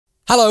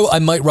Hello,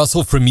 I'm Mike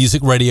Russell from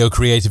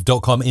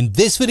musicradiocreative.com. In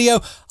this video,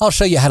 I'll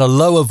show you how to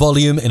lower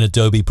volume in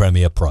Adobe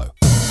Premiere Pro.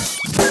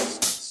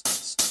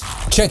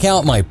 Check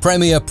out my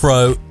Premiere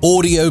Pro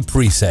audio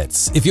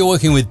presets. If you're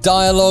working with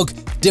dialogue,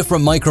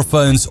 different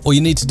microphones, or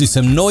you need to do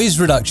some noise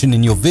reduction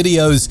in your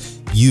videos,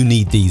 you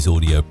need these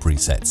audio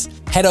presets.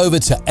 Head over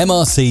to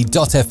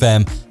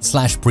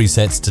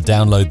mrc.fm/presets to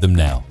download them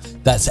now.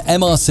 That's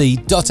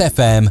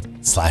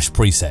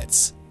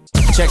mrc.fm/presets.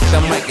 Check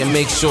the mic and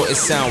make sure it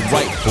sound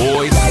right,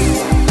 boy.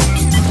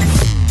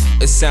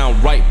 It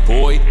sound right,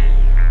 boy.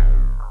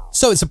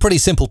 So it's a pretty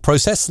simple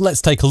process.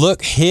 Let's take a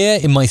look. Here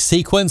in my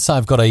sequence,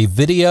 I've got a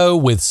video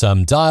with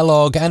some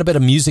dialogue and a bit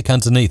of music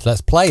underneath.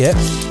 Let's play it.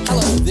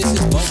 Hello, this is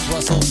Mike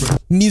Russell from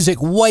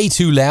music way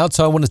too loud,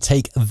 so I want to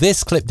take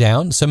this clip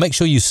down. So make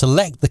sure you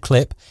select the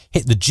clip,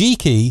 hit the G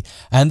key,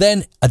 and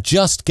then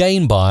adjust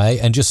gain by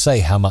and just say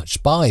how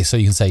much by. So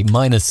you can say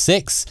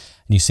 -6,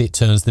 and you see it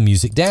turns the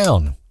music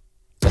down.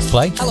 Let's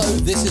play. Hello,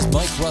 this is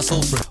Mike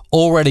Russell from...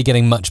 Already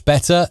getting much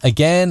better.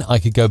 Again, I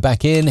could go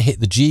back in, hit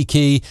the G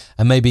key,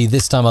 and maybe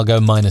this time I'll go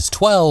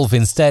 -12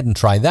 instead and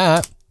try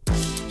that.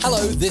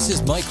 Hello, this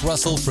is Mike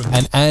Russell from...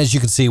 And as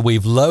you can see,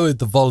 we've lowered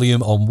the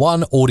volume on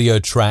one audio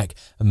track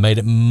and made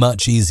it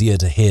much easier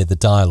to hear the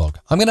dialogue.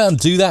 I'm going to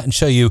undo that and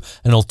show you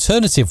an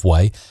alternative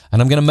way,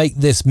 and I'm going to make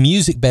this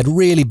music bed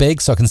really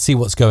big so I can see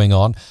what's going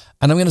on,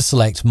 and I'm going to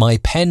select my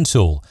pen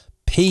tool.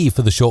 P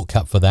for the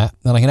shortcut for that,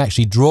 and I can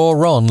actually draw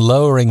on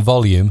lowering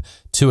volume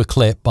to a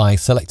clip by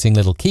selecting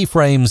little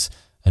keyframes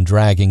and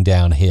dragging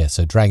down here.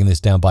 So dragging this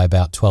down by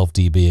about 12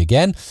 dB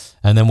again,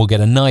 and then we'll get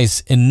a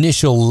nice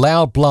initial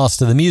loud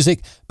blast of the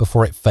music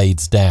before it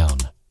fades down.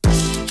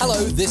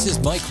 Hello, this is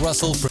Mike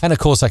Russell from... And of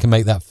course I can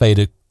make that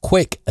fade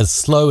quick, as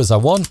slow as I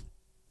want.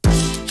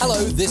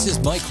 Hello, this is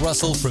Mike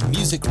Russell from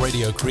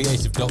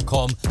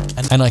musicradiocreative.com,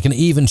 and I can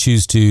even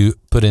choose to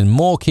put in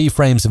more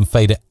keyframes and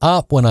fade it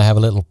up when I have a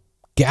little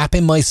gap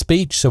in my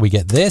speech, so we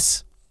get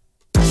this.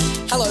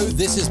 Hello,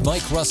 this is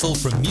Mike Russell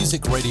from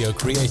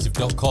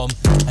musicradiocreative.com,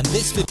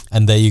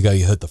 and there you go,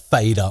 you heard the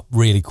fade up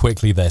really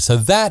quickly there. So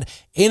that,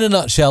 in a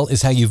nutshell,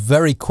 is how you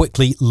very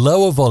quickly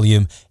lower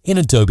volume in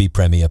Adobe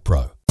Premiere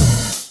Pro.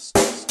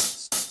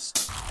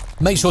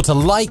 Make sure to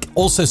like,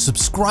 also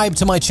subscribe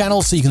to my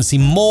channel so you can see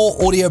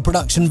more audio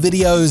production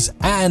videos,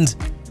 and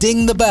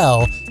ding the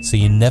bell so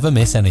you never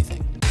miss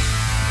anything.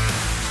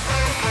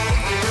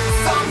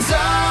 Thumbs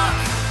up!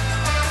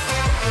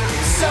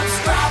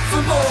 Subscribe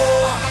for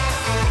more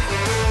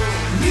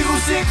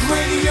Music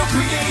Radio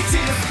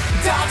Creative.